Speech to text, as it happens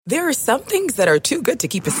There are some things that are too good to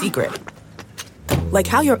keep a secret. Like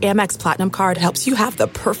how your Amex Platinum card helps you have the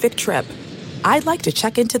perfect trip. I'd like to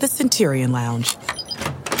check into the Centurion Lounge.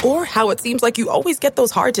 Or how it seems like you always get those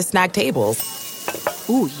hard-to-snag tables.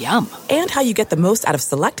 Ooh, yum. And how you get the most out of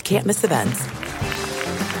select can't-miss events.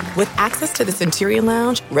 With access to the Centurion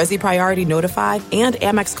Lounge, Resi Priority Notified, and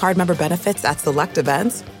Amex card member benefits at select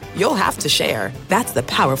events, you'll have to share. That's the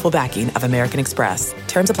powerful backing of American Express.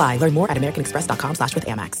 Terms apply. Learn more at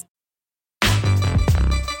americanexpress.com/withAmex.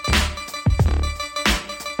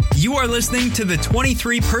 You are listening to the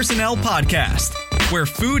 23 Personnel Podcast, where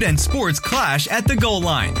food and sports clash at the goal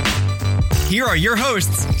line. Here are your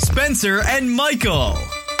hosts, Spencer and Michael.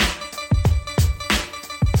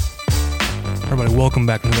 Everybody, welcome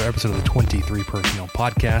back to another episode of the 23 Personnel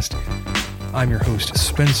Podcast. I'm your host,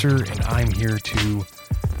 Spencer, and I'm here to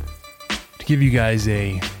give you guys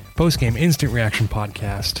a post-game instant reaction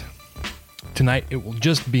podcast. Tonight, it will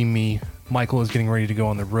just be me. Michael is getting ready to go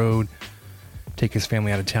on the road, take his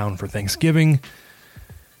family out of town for Thanksgiving.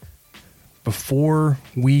 Before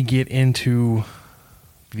we get into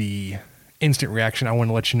the instant reaction, I want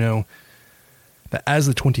to let you know that as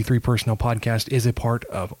the 23 Personnel Podcast is a part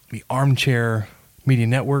of the Armchair Media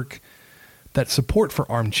Network, that support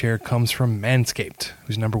for Armchair comes from Manscaped,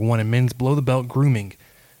 who's number one in men's below-the-belt grooming.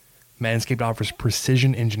 Manscaped offers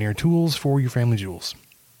precision engineered tools for your family jewels.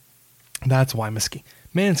 That's why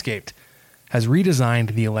Manscaped has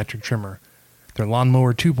redesigned the electric trimmer. Their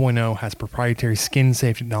Lawnmower 2.0 has proprietary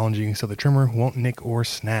skin-safe technology so the trimmer won't nick or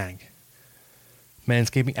snag.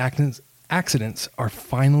 Manscaping accidents are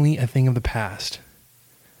finally a thing of the past.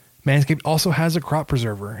 Manscaped also has a crop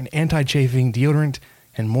preserver, an anti-chafing deodorant,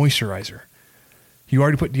 and moisturizer. You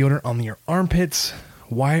already put deodorant on your armpits.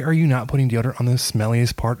 Why are you not putting deodorant on the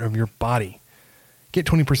smelliest part of your body? Get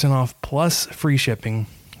 20% off plus free shipping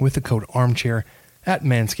with the code ARMCHAIR at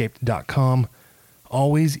manscaped.com.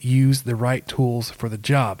 Always use the right tools for the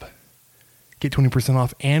job. Get 20%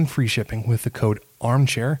 off and free shipping with the code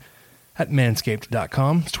ARMCHAIR at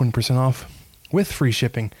manscaped.com. It's 20% off with free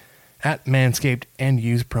shipping at Manscaped and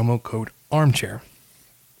use promo code ARMCHAIR.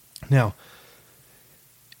 Now,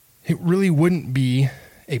 it really wouldn't be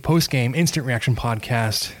a post-game instant reaction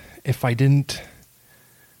podcast if I didn't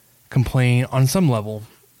complain on some level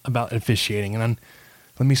about officiating. And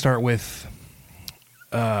let me start with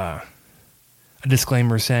a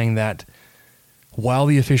disclaimer saying that while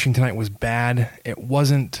the officiating tonight was bad, it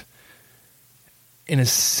wasn't, in a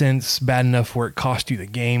sense, bad enough where it cost you the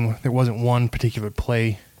game. There wasn't one particular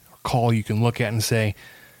play or call you can look at and say,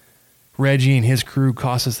 Reggie and his crew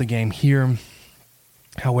cost us the game here.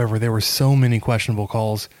 However, there were so many questionable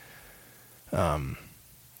calls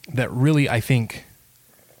that really, I think,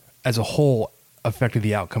 as a whole, affected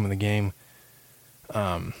the outcome of the game.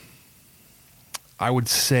 I would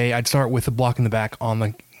say I'd start with the block in the back on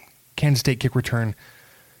the Kansas State kick return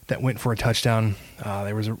that went for a touchdown.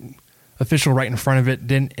 There was an official right in front of it,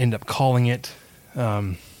 didn't end up calling it.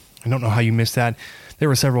 I don't know how you missed that. There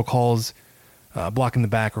were several calls, block in the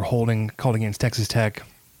back or holding, called against Texas Tech.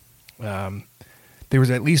 There was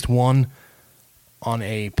at least one on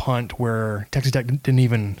a punt where Texas Tech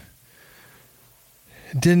didn't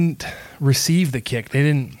receive the kick. They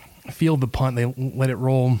didn't field the punt. They let it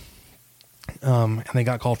roll, and they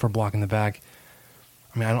got called for a block in the back.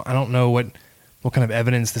 I mean, I don't know what kind of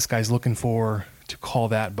evidence this guy's looking for to call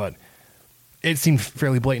that, but it seemed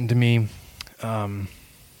fairly blatant to me.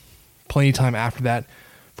 Plenty of time after that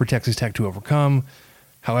for Texas Tech to overcome.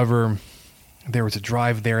 However, there was a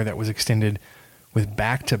drive there that was extended with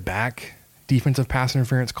back-to-back defensive pass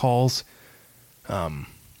interference calls.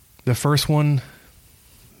 The first one,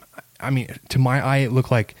 I mean, to my eye, it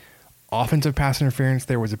looked like offensive pass interference.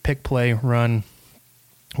 There was a pick play run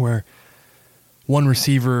where one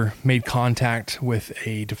receiver made contact with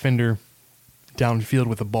a defender downfield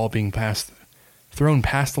with the ball being thrown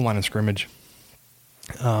past the line of scrimmage.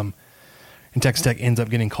 And Texas Tech ends up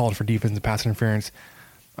getting called for defensive pass interference.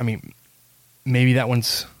 I mean, maybe that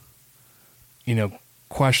one's,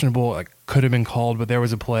 questionable. It could have been called, but there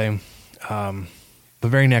was a play, the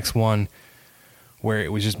very next one, where it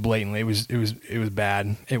was just blatantly, it was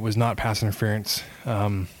bad. It was not pass interference.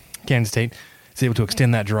 Kansas State is able to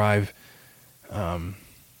extend that drive.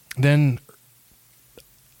 Then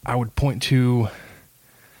I would point to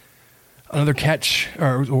another catch,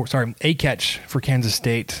 a catch for Kansas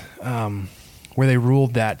State, where they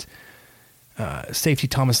ruled that safety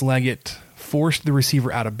Thomas Leggett forced the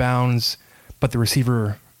receiver out of bounds, but the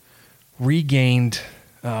receiver reestablished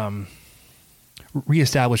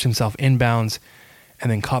himself inbounds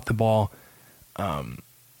and then caught the ball.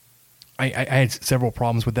 I I had several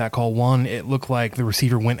problems with that call. One, it looked like the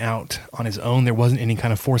receiver went out on his own. There wasn't any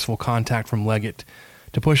kind of forceful contact from Leggett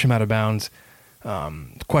to push him out of bounds.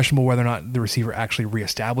 Questionable whether or not the receiver actually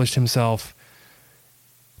reestablished himself.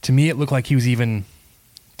 To me, it looked like he was even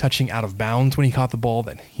touching out of bounds when he caught the ball,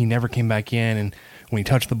 that he never came back in, and when he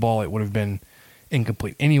touched the ball, it would have been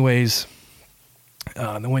incomplete anyways.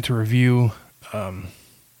 Then went to review,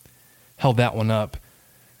 held that one up.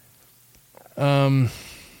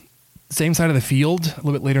 Same side of the field, a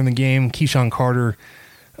little bit later in the game, Keyshawn Carter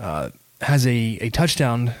has a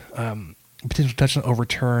touchdown, potential touchdown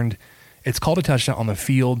overturned. It's called a touchdown on the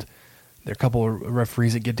field. There are a couple of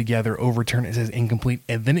referees that get together, overturn it, it says incomplete,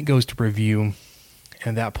 and then it goes to review.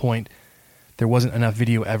 And at that point, there wasn't enough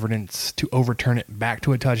video evidence to overturn it back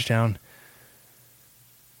to a touchdown.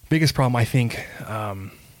 Biggest problem, I think,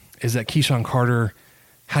 is that Keyshawn Carter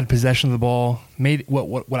had possession of the ball, made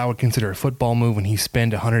what I would consider a football move when he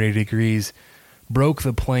spun 180 degrees, broke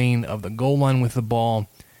the plane of the goal line with the ball,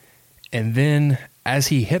 and then as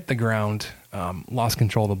he hit the ground, lost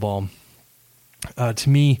control of the ball. To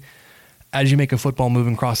me, as you make a football move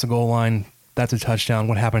and cross the goal line, that's a touchdown.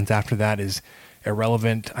 What happens after that is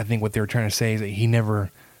irrelevant. I think what they were trying to say is that he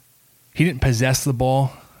didn't possess the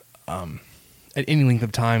ball at any length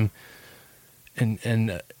of time,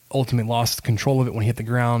 and ultimately lost control of it when he hit the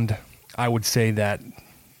ground. I would say that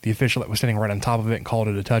the official that was standing right on top of it and called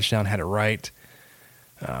it a touchdown had it right.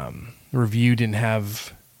 The review didn't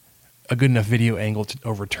have a good enough video angle to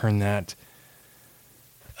overturn that.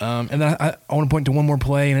 And then I want to point to one more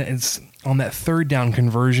play, and it's on that third down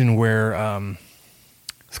conversion where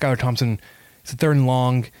Skylar Thompson, it's a 3rd and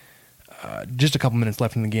long, just a couple minutes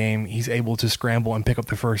left in the game. He's able to scramble and pick up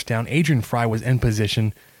the first down. Adrian Fry was in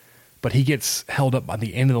position, but he gets held up by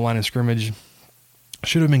the end of the line of scrimmage.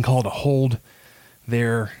 Should have been called a hold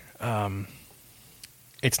there.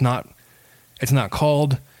 It's not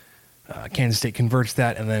called. Kansas State converts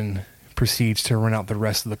that and then proceeds to run out the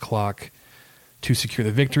rest of the clock to secure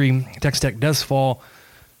the victory. Texas Tech does fall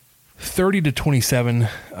 30-27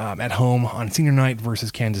 at home on senior night versus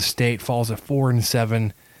Kansas State. Falls at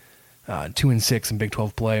 4-7, 2-6 in Big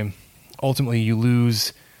 12 play. Ultimately, you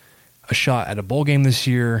lose a shot at a bowl game this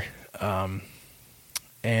year. And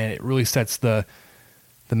it really sets the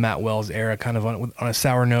Matt Wells era kind of on a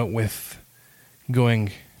sour note, with going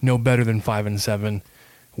no better than 5-7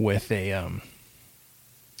 with a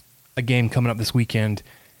game coming up this weekend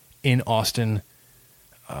in Austin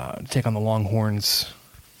to take on the Longhorns.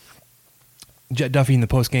 Jet Duffy in the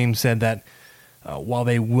postgame said that while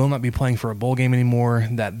they will not be playing for a bowl game anymore,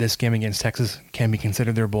 that this game against Texas can be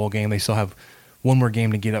considered their bowl game. They still have one more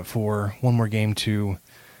game to get up for, one more game to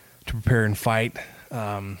prepare and fight.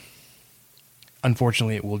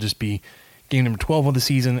 Unfortunately, it will just be game number 12 of the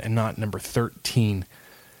season and not number 13.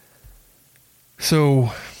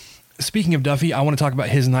 So, speaking of Duffy, I want to talk about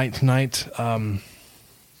his night tonight.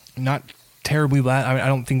 Not terribly bad. I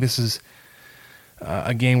don't think this is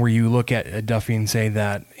a game where you look at Duffy and say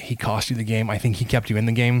that he cost you the game. I think he kept you in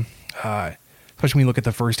the game, especially when you look at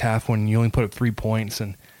the first half when you only put up 3 points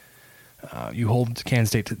and you hold Kansas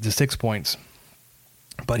State to 6 points.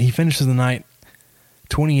 But he finishes the night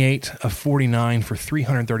 28 of 49 for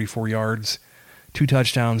 334 yards, 2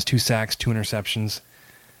 touchdowns, 2 sacks, 2 interceptions.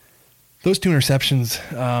 Those 2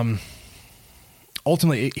 interceptions,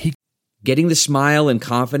 ultimately, he... Getting the smile and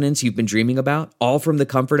confidence you've been dreaming about, all from the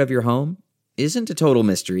comfort of your home, isn't a total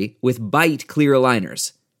mystery with Byte clear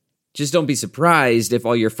aligners. Just don't be surprised if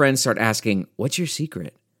all your friends start asking, "What's your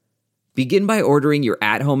secret?" Begin by ordering your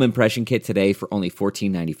at-home impression kit today for only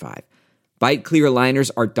 $14.95. Byte clear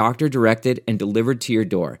aligners are doctor-directed and delivered to your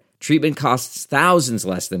door. Treatment costs thousands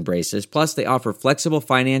less than braces, plus they offer flexible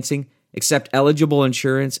financing, accept eligible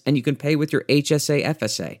insurance, and you can pay with your HSA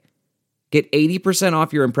FSA. Get 80%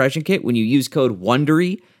 off your impression kit when you use code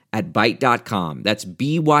WONDERY at Byte.com. That's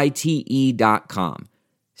BYTE.com.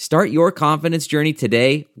 Start your confidence journey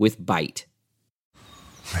today with Byte.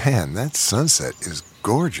 Man, that sunset is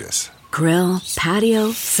gorgeous. Grill,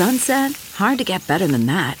 patio, sunset. Hard to get better than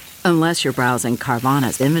that. Unless you're browsing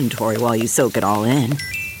Carvana's inventory while you soak it all in.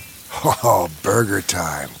 Oh, burger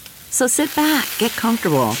time. So sit back, get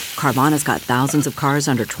comfortable. Carvana's got thousands of cars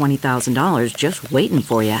under $20,000 just waiting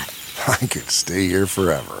for you. I could stay here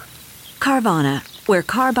forever. Carvana, where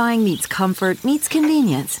car buying meets comfort meets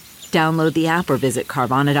convenience. Download the app or visit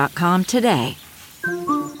Carvana.com today.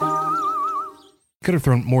 Could have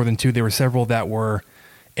thrown more than 2. There were several that were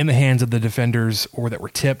in the hands of the defenders or that were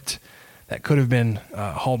tipped that could have been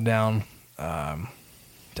hauled down to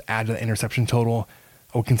add to the interception total.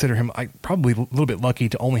 I would consider him probably a little bit lucky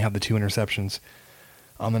to only have the 2 interceptions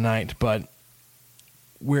on the night. But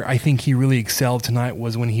where I think he really excelled tonight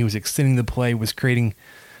was when he was extending the play, was creating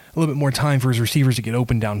a little bit more time for his receivers to get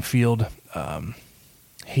open downfield.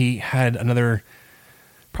 He had another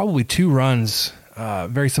probably 2 runs,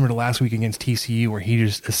 very similar to last week against TCU, where he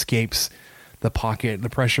just escapes the pocket. The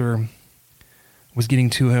pressure was getting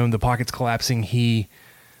to him. The pocket's collapsing. He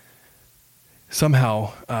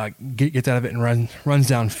somehow gets out of it and runs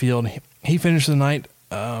downfield. He finished the night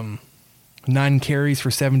 9 carries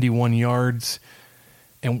for 71 yards.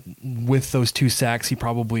 And with those 2 sacks, he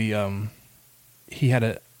probably he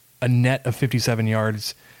had a net of 57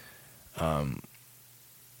 yards,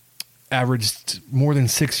 averaged more than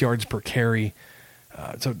 6 yards per carry.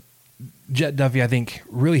 So Jet Duffy, I think,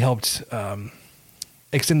 really helped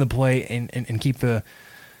extend the play and keep the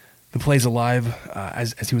plays alive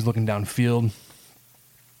as he was looking downfield.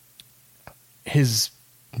 His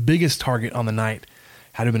biggest target on the night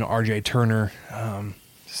had to have been R.J. Turner.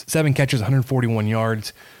 7 catches, 141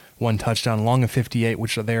 yards, 1 touchdown, long of 58,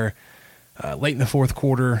 which are there late in the fourth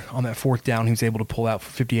quarter. On that 4th down, he was able to pull out for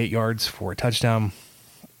 58 yards for a touchdown.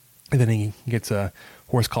 And then he gets a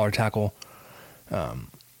horse collar tackle.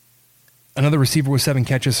 Another receiver with 7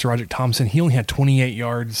 catches, Sirajic Thompson. He only had 28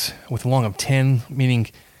 yards with a long of 10, meaning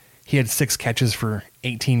he had 6 catches for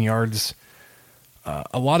 18 yards.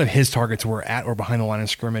 A lot of his targets were at or behind the line of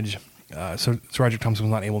scrimmage. So Sirajic Thompson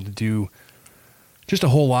was not able to do just a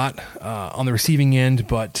whole lot on the receiving end,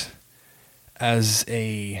 but as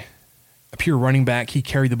a pure running back, he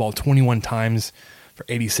carried the ball 21 times for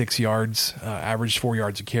 86 yards, averaged 4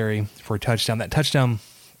 yards a carry for a touchdown. That touchdown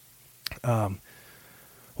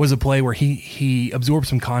was a play where he absorbed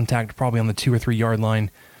some contact probably on the 2 or 3 yard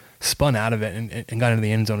line, spun out of it and got into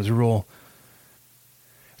the end zone. It's a real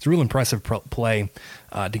impressive play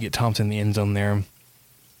to get Thompson in the end zone there.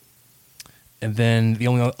 And then the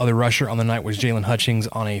only other rusher on the night was Jalen Hutchings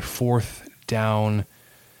on a 4th down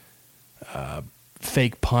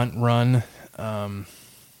fake punt run,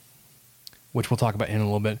 which we'll talk about in a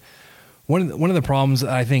little bit. One of the problems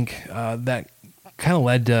I think that kind of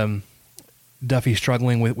led to Duffy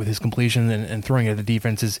struggling with his completion and throwing at the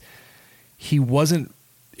defense is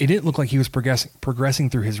it didn't look like he was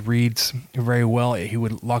progressing through his reads very well. He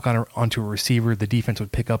would lock onto a receiver. The defense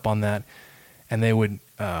would pick up on that, and they would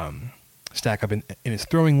stack up in his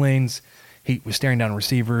throwing lanes. He was staring down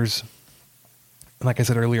receivers. And like I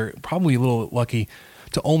said earlier, probably a little lucky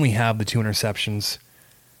to only have the 2 interceptions.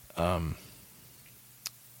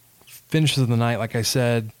 Finishes of the night, like I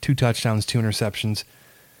said, 2 touchdowns, 2 interceptions.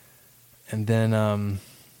 And then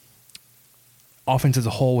offense as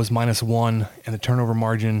a whole was -1, and the turnover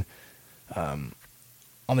margin. On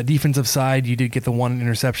the defensive side, you did get the 1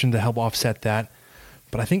 interception to help offset that.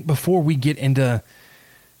 But I think before we get into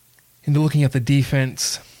looking at the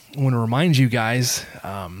defense, I want to remind you guys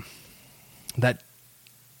that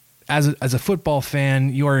as a football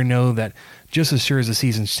fan, you already know that just as sure as the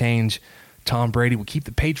seasons change, Tom Brady will keep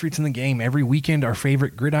the Patriots in the game. Every weekend, our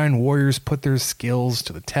favorite gridiron warriors put their skills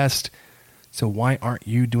to the test. So why aren't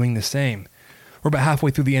you doing the same? We're about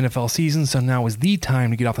halfway through the NFL season, so now is the time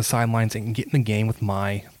to get off the sidelines and get in the game with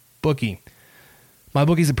MyBookie.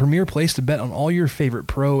 MyBookie is a premier place to bet on all your favorite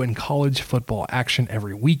pro and college football action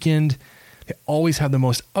every weekend. They always have the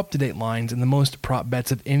most up-to-date lines and the most prop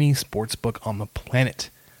bets of any sports book on the planet.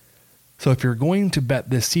 So if you're going to bet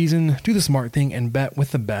this season, do the smart thing and bet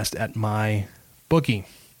with the best at MyBookie.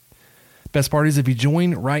 Best part is if you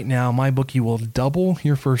join right now, MyBookie will double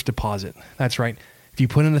your first deposit. That's right. If you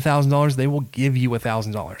put in $1,000, they will give you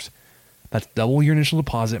 $1,000. That's double your initial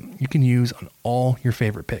deposit you can use on all your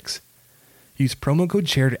favorite picks. Use promo code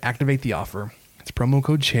CHAIR to activate the offer. It's promo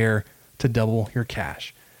code CHAIR to double your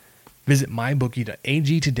cash. Visit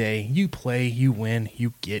mybookie.ag today. You play, you win,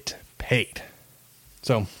 you get paid.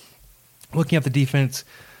 So, looking at the defense,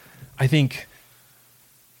 I think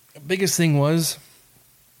the biggest thing was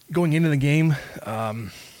going into the game,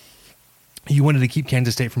 you wanted to keep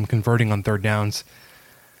Kansas State from converting on 3rd downs.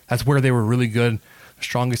 That's where they were really good, the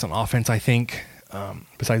strongest on offense, I think,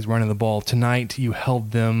 besides running the ball. Tonight, you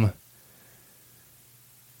held them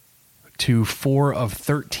to 4 of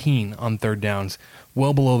 13 on 3rd downs,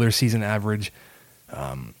 well below their season average,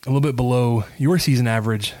 a little bit below your season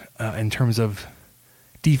average in terms of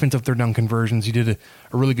defensive 3rd down conversions. You did a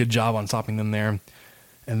really good job on stopping them there.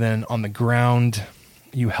 And then on the ground,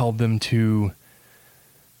 you held them to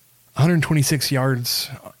 126 yards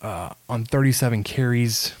on 37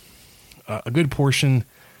 carries. A good portion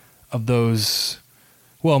of those,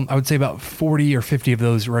 well, I would say about 40 or 50 of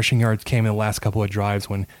those rushing yards came in the last couple of drives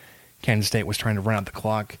when Kansas State was trying to run out the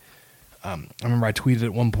clock. I remember I tweeted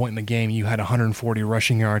at one point in the game, you had 140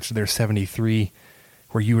 rushing yards to their 73,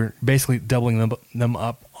 where you were basically doubling them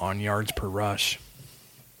up on yards per rush.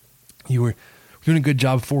 You were doing a good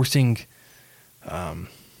job forcing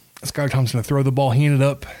Skylar Thompson to throw the ball. He ended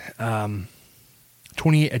up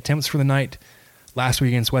 28 attempts for the night. Last week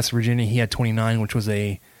against West Virginia, he had 29, which was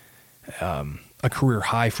a career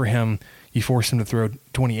high for him. You forced him to throw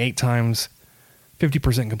 28 times,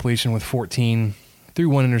 50% completion with 14, threw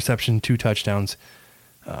 1 interception, 2 touchdowns.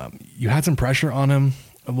 You had some pressure on him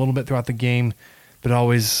a little bit throughout the game, but it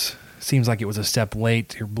always seems like it was a step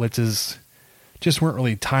late. Your blitzes just weren't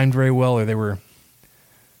really timed very well, or they were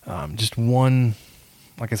just one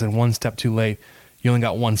step too late. You only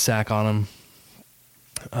got 1 sack on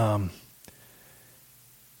him.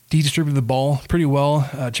 He distributed the ball pretty well.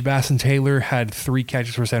 Chabastin Taylor had 3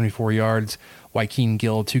 catches for 74 yards. Joaquin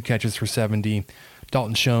Gill, 2 catches for 70.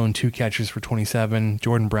 Dalton Schoen, 2 catches for 27.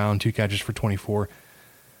 Jordan Brown, 2 catches for 24.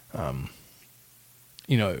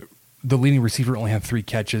 The leading receiver only had 3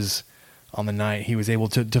 catches on the night. He was able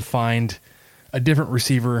to find a different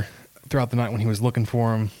receiver throughout the night when he was looking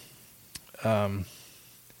for him.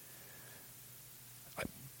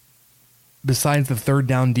 Besides the third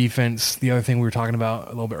down defense, the other thing we were talking about a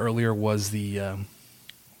little bit earlier was the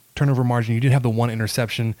turnover margin. You did have the 1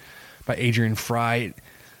 interception by Adrian Fry,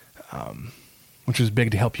 which was big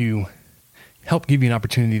to help give you an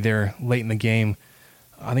opportunity there late in the game.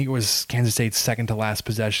 I think it was Kansas State's second to last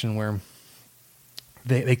possession where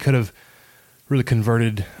they could have really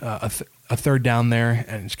converted a third down there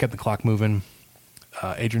and just kept the clock moving.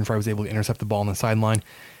 Adrian Fry was able to intercept the ball on the sideline,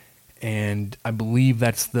 and I believe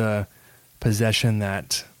that's the possession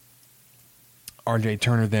that RJ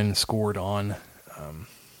Turner then scored on.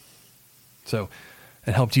 So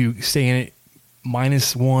it helped you stay in it.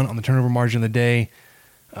 -1 on the turnover margin of the day.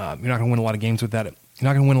 You're not going to win a lot of games with that. You're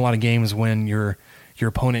not going to win a lot of games when your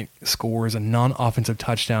opponent scores a non-offensive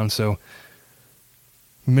touchdown. So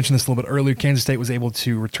we mentioned this a little bit earlier. Kansas State was able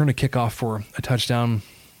to return a kickoff for a touchdown.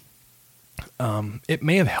 It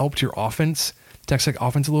may have helped your offense, Texas Tech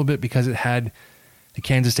offense, a little bit because it had the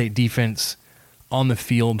Kansas State defense on the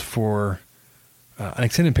field for an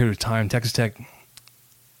extended period of time. Texas Tech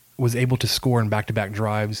was able to score in back-to-back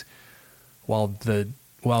drives while the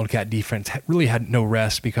Wildcat defense really had no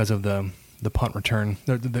rest because of the punt return,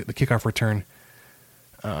 the kickoff return.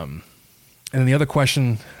 And then the other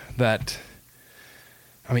question that,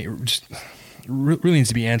 just really needs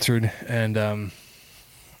to be answered, and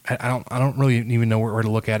I don't really even know where to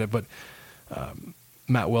look at it, but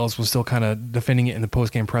Matt Wells was still kind of defending it in the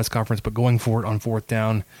post-game press conference, but going for it on 4th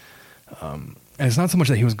down. And it's not so much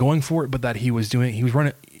that he was going for it, but that he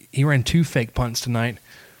ran 2 fake punts tonight.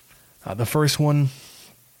 The first one,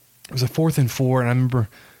 it was a 4th and 4, and I remember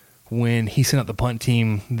when he sent out the punt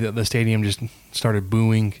team, the stadium just started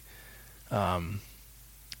booing. The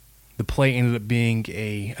play ended up being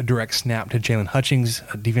a direct snap to Jalen Hutchings,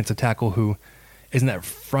 a defensive tackle who is in that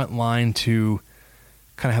front line to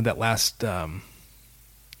kind of have that last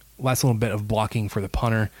little bit of blocking for the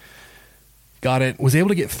punter. Got it. Was able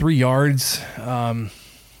to get 3 yards.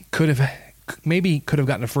 Could have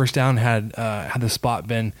gotten a first down had the spot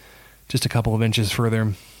been just a couple of inches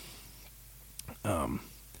further.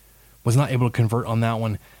 Was not able to convert on that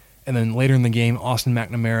one. And then later in the game, Austin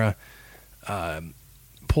McNamara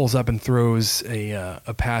pulls up and throws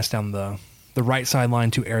a pass down the right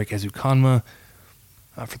sideline to Eric Ezukanma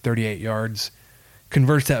for 38 yards.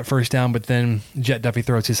 Converts that first down, but then Jet Duffy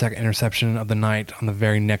throws his second interception of the night on the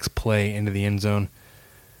very next play into the end zone.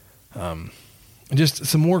 Just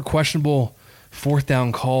some more questionable 4th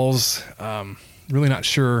down calls. Really not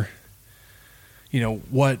sure,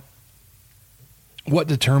 what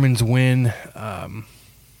determines when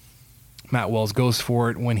Matt Wells goes for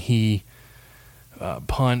it, when he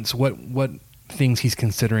punts, what things he's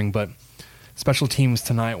considering. But special teams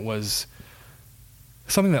tonight was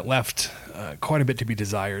something that left quite a bit to be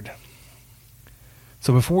desired.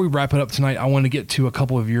 So before we wrap it up tonight, I want to get to a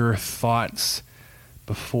couple of your thoughts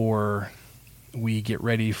before we get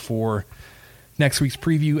ready for next week's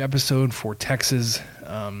preview episode for Texas.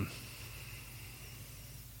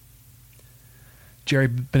 Jerry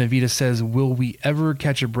Benavides says, will we ever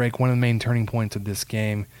catch a break? One of the main turning points of this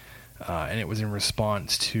game, and it was in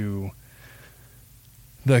response to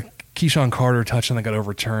the Keyshawn Carter touchdown that got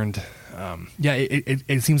overturned.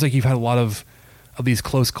 It seems like you've had a lot of these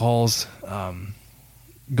close calls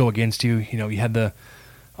go against you. You had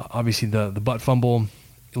obviously the butt fumble,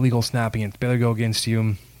 illegal snap against Baylor go against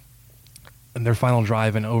you. And their final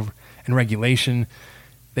drive in regulation,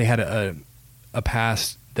 they had a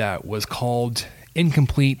pass that was called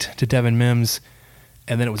incomplete to Devin Mims,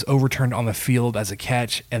 and then it was overturned on the field as a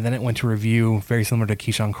catch, and then it went to review, very similar to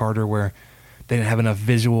Keyshawn Carter, where They didn't have enough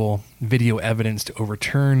video evidence to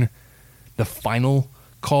overturn the final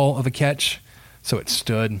call of a catch, so it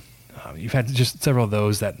stood. You've had just several of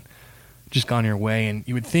those that just gone your way, and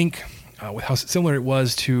you would think with how similar it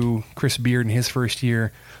was to Chris Beard in his first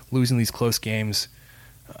year, losing these close games,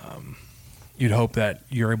 you'd hope that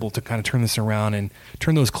you're able to kind of turn this around and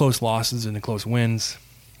turn those close losses into close wins.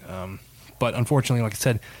 But unfortunately, like I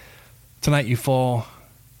said, tonight you fall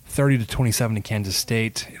 30-27 to Kansas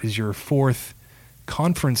State. It is your fourth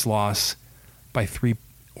conference loss by 3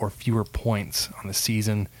 or fewer points on the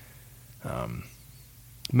season.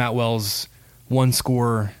 Matt Wells,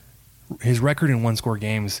 his record in one-score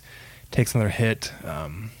games takes another hit.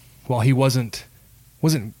 While he wasn't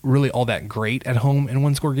really all that great at home in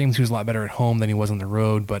one-score games, he was a lot better at home than he was on the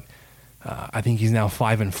road. But I think he's now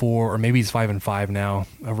 5-4, or maybe he's 5-5 now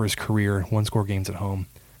over his career one-score games at home.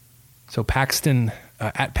 So Paxton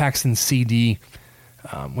at Paxton CD,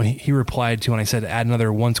 when he replied to when I said add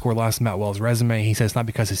another one-score loss to Matt Wells' resume, he says it's not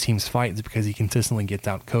because his teams fight, it's because he consistently gets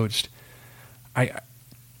out-coached.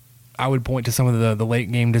 I would point to some of the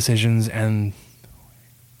late game decisions and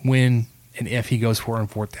when and if he goes 4 and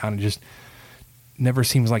 4th down. It just never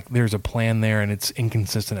seems like there's a plan there, and it's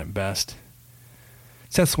inconsistent at best.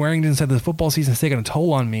 Seth Swearingen said the football season has taken a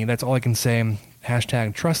toll on me. That's all I can say.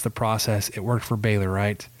 # trust the process. It worked for Baylor,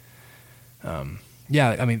 right?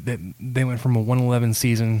 Yeah, I mean, they went from a 1-11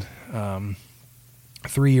 season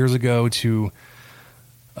 3 years ago to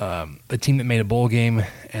a team that made a bowl game,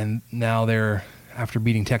 and now after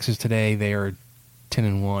beating Texas today, they are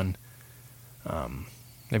 10-1.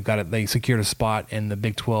 They secured a spot in the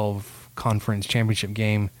Big 12 Conference Championship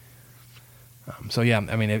game. So yeah,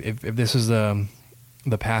 I mean, if this is the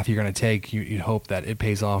path you're going to take, you'd hope that it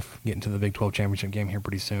pays off getting to the Big 12 Championship game here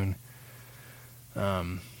pretty soon.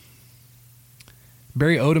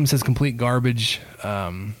 Barry Odom says complete garbage.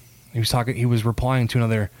 He was replying to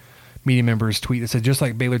another media member's tweet that said, just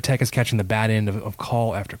like Baylor Tech is catching the bad end of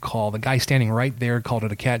call after call. The guy standing right there called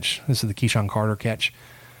it a catch. This is the Keyshawn Carter catch.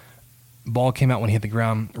 Ball came out when he hit the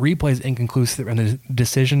ground. Replay is inconclusive, and the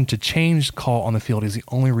decision to change call on the field is the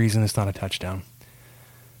only reason it's not a touchdown.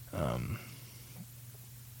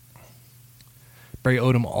 Barry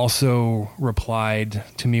Odom also replied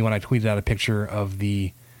to me when I tweeted out a picture of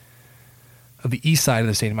the east side of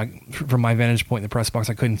the stadium. From my vantage point in the press box,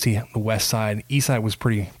 I couldn't see the west side. The east side was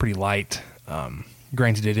pretty light.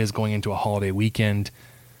 Granted, it is going into a holiday weekend.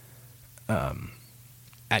 At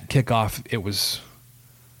kickoff, it was...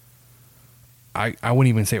 I wouldn't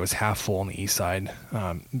even say it was half full on the east side.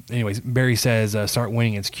 Anyways, Barry says, start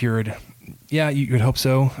winning, it's cured. Yeah, you'd hope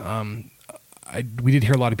so. We did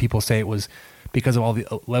hear a lot of people say it was because of all the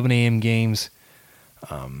 11 a.m. games.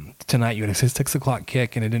 Tonight you had a 6 o'clock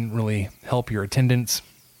kick, and it didn't really help your attendance.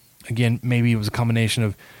 Again, maybe it was a combination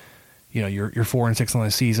of, you're 4-6 on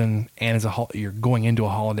the season, and you're going into a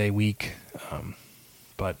holiday week,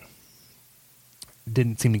 but it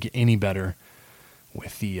didn't seem to get any better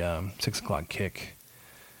with the 6 o'clock kick.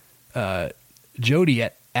 Jody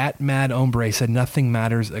at Mad Ombre said nothing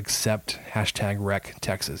matters except #rec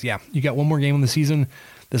Texas. Yeah, you got one more game in the season.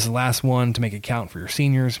 This is the last one to make it count for your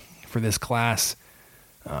seniors, for this class.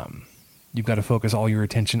 You've got to focus all your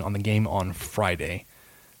attention on the game on Friday.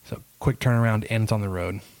 So quick turnaround, and it's on the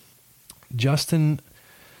road. Justin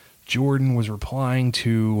Jordan was replying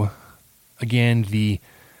to, again, the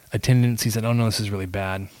attendance. He said, oh no, this is really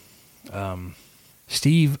bad.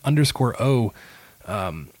 Steve _O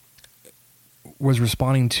was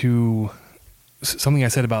responding to something I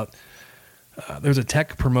said about there's a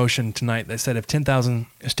tech promotion tonight that said if 10,000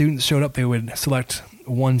 students showed up, they would select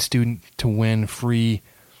one student to win free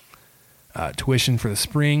tuition for the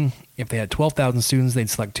spring. If they had 12,000 students, they'd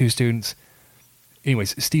select 2 students.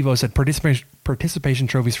 Anyways, Steve-O said participation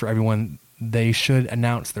trophies for everyone. They should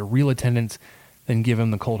announce the real attendance, then give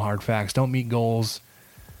them the cold hard facts. Don't meet goals,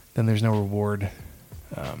 then there's no reward.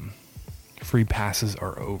 Free passes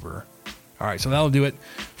are over. All right, so that'll do it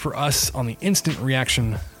for us on the Instant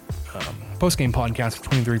Reaction post-game podcast with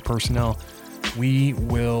 23 Personnel. We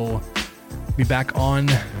will be back on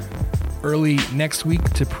early next week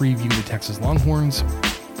to preview the Texas Longhorns.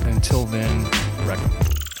 Until then, reckon.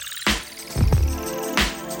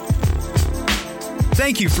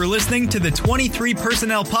 Thank you for listening to the 23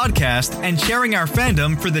 Personnel podcast and sharing our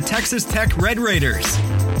fandom for the Texas Tech Red Raiders.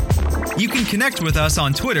 You can connect with us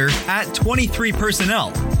on Twitter at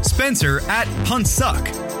 23personnel, Spencer at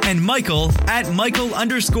PuntSuck, and Michael at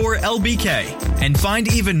Michael_LBK. And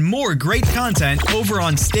find even more great content over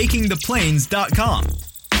on StakingThePlains.com.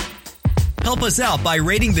 Help us out by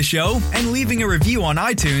rating the show and leaving a review on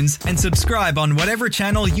iTunes, and subscribe on whatever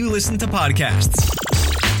channel you listen to podcasts.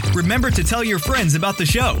 Remember to tell your friends about the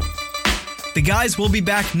show. The guys will be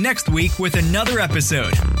back next week with another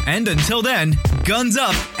episode. And until then, guns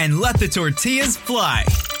up and let the tortillas fly.